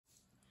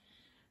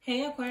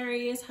Hey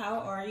Aquarius, how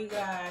are you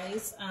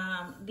guys?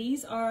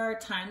 These are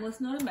timeless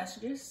noted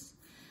messages.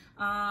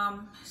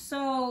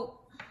 So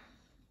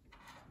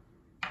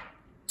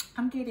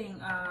I'm getting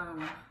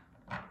I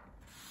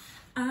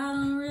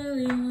don't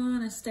really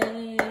want to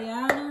stay,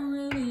 I don't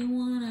really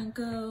want to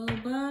go,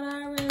 but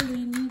I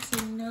really need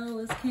to know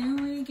is can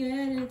we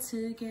get it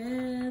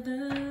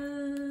together?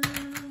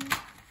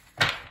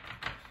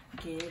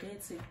 Get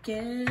it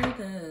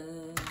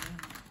together.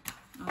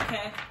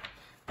 Okay.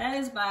 That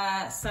is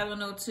by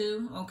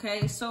 702,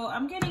 okay? So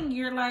I'm getting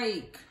you're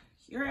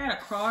at a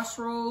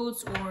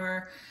crossroads,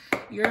 or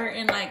you're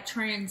in like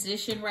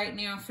transition right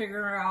now,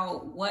 figuring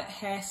out what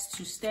has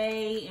to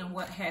stay and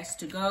what has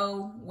to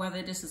go,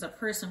 whether this is a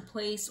person,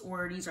 place,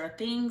 or these are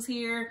things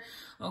here,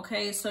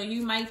 okay? So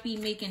you might be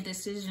making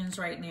decisions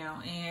right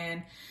now,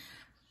 and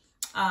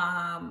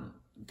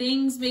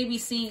things may be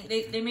seen,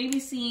 they may be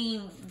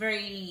seen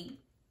very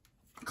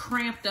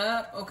cramped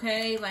up,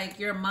 okay? Like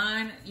your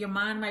mind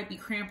might be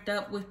cramped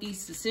up with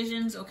these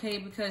decisions, okay?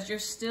 Because you're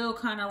still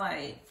kind of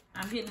like,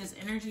 I'm getting this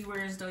energy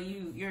where as though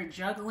you're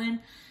juggling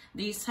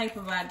these type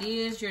of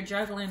ideas, you're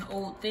juggling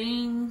old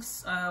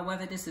things,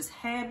 whether this is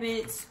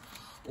habits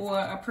or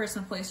a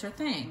person, place, or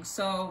thing.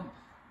 So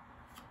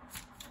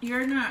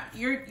you're not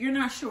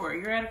sure.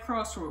 You're at a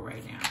crossroad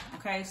right now,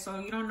 okay? So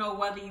you don't know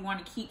whether you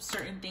want to keep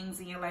certain things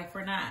in your life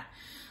or not.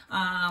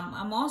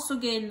 I'm also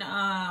getting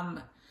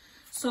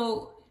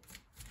so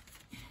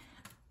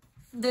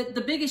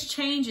the biggest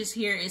changes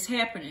here is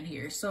happening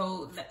here.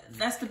 So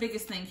that's the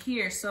biggest thing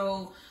here.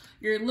 So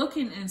you're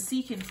looking and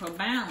seeking for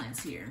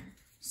balance here.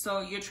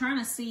 So you're trying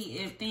to see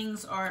if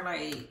things are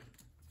like,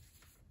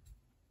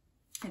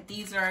 if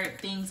these are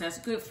things that's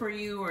good for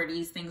you or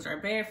these things are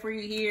bad for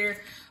you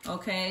here.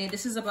 Okay.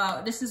 This is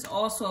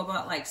also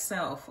about like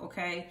self.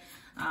 Okay.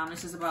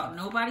 This is about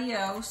nobody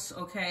else.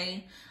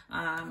 Okay.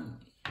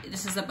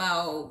 This is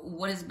about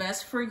what is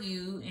best for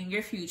you in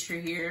your future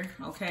here,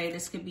 okay?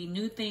 This could be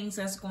new things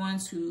that's going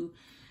to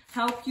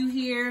help you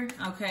here,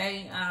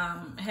 okay?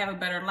 Have a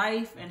better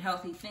life and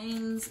healthy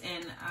things.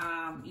 And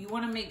you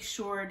want to make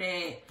sure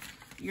that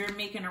you're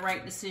making the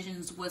right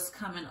decisions, what's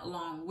coming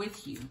along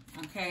with you,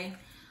 okay?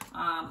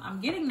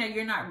 I'm getting that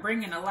you're not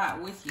bringing a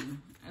lot with you,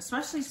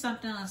 especially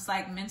something that's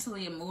like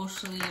mentally,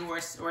 emotionally,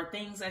 or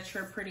things that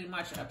you're pretty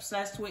much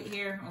obsessed with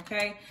here,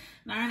 okay?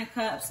 9 of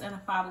Cups and the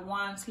 5 of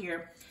Wands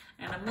here.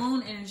 And a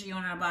moon energy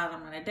on the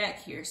bottom of the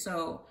deck here.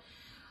 So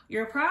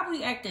you're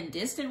probably acting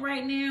distant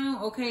right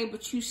now, okay?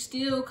 But you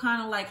still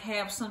kind of like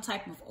have some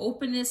type of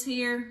openness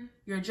here.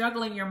 You're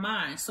juggling your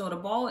mind. So the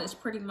ball is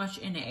pretty much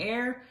in the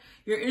air.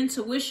 Your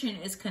intuition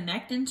is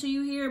connecting to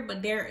you here,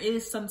 but there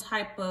is some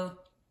type of,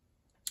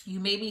 you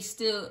may be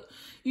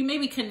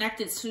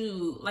connected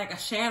to like a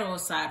shadow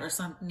side or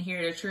something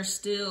here that you're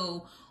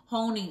still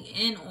honing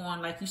in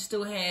on, like you're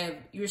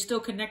still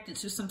connected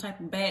to some type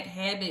of bad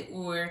habit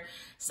or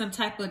some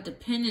type of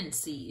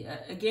dependency.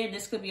 Again,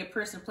 this could be a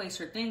person, place,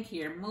 or thing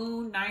here.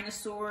 Moon, 9 of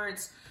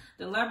Swords,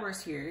 the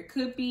Lovers here. It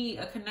could be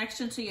a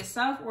connection to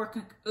yourself, or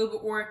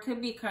it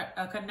could be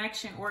a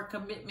connection or a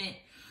commitment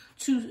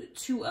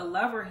to a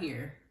lover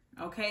here.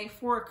 Okay,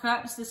 4 of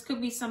Cups. This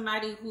could be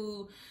somebody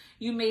who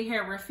you may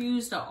have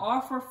refused to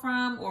offer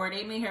from, or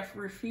they may have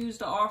refused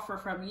to offer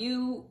from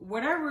you.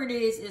 Whatever it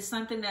is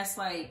something that's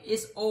like,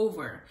 it's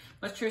over,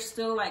 but you're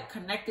still like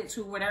connected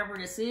to whatever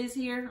this is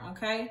here,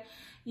 okay?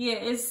 Yeah,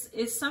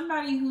 it's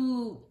somebody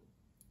who,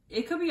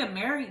 it could be a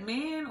married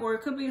man, or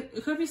it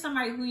could be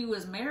somebody who you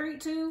was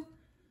married to.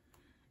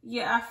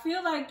 Yeah, I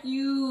feel like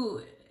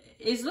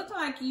it's looking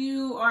like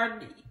you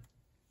are,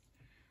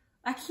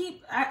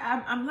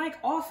 I'm like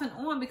off and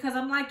on, because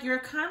I'm like, you're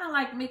kind of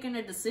like making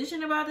a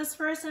decision about this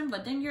person,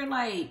 but then you're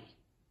like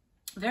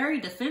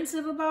very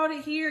defensive about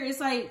it here. It's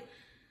like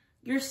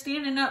you're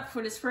standing up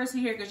for this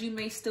person here because you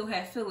may still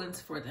have feelings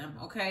for them,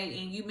 okay?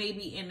 And you may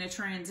be in the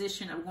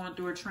transition of going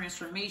through a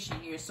transformation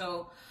here.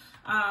 So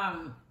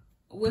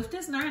with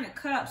this 9 of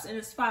Cups and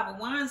this 5 of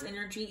Wands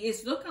energy,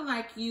 it's looking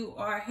like you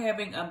are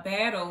having a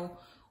battle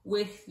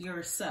with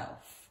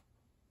yourself.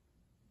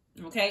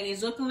 Okay,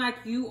 it's looking like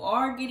you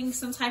are getting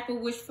some type of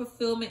wish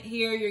fulfillment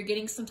here. You're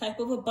getting some type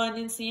of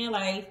abundance in your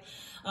life,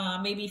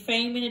 maybe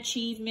fame and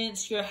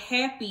achievements. You're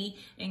happy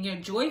and you're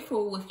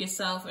joyful with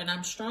yourself. And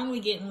I'm strongly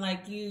getting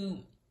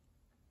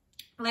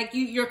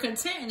you're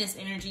content in this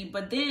energy.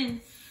 But then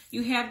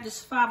you have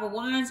this 5 of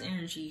Wands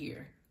energy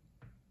here.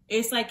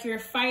 It's like you're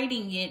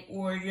fighting it,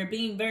 or you're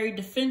being very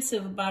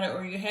defensive about it,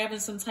 or you're having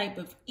some type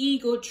of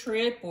ego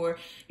trip, or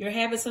you're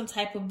having some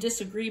type of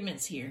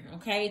disagreements here.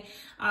 Okay.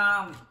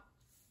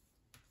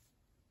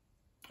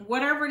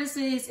 Whatever this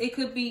is, it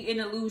could be an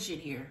illusion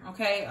here,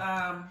 okay?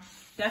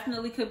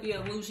 Definitely could be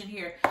an illusion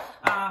here.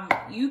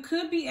 You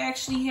could be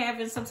actually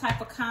having some type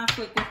of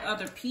conflict with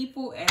other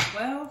people as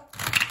well,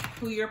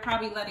 who you're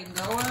probably letting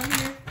go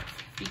of here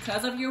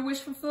because of your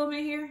wish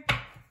fulfillment here.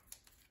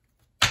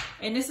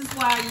 And this is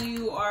why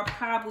you are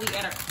probably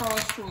at a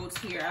crossroads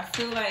here. I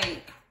feel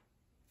like,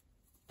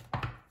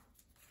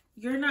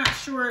 you're not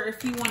sure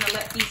if you want to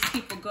let these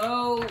people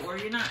go, or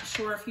you're not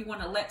sure if you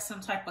want to let some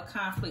type of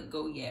conflict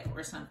go yet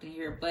or something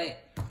here. But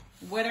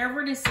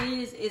whatever this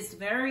is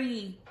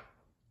very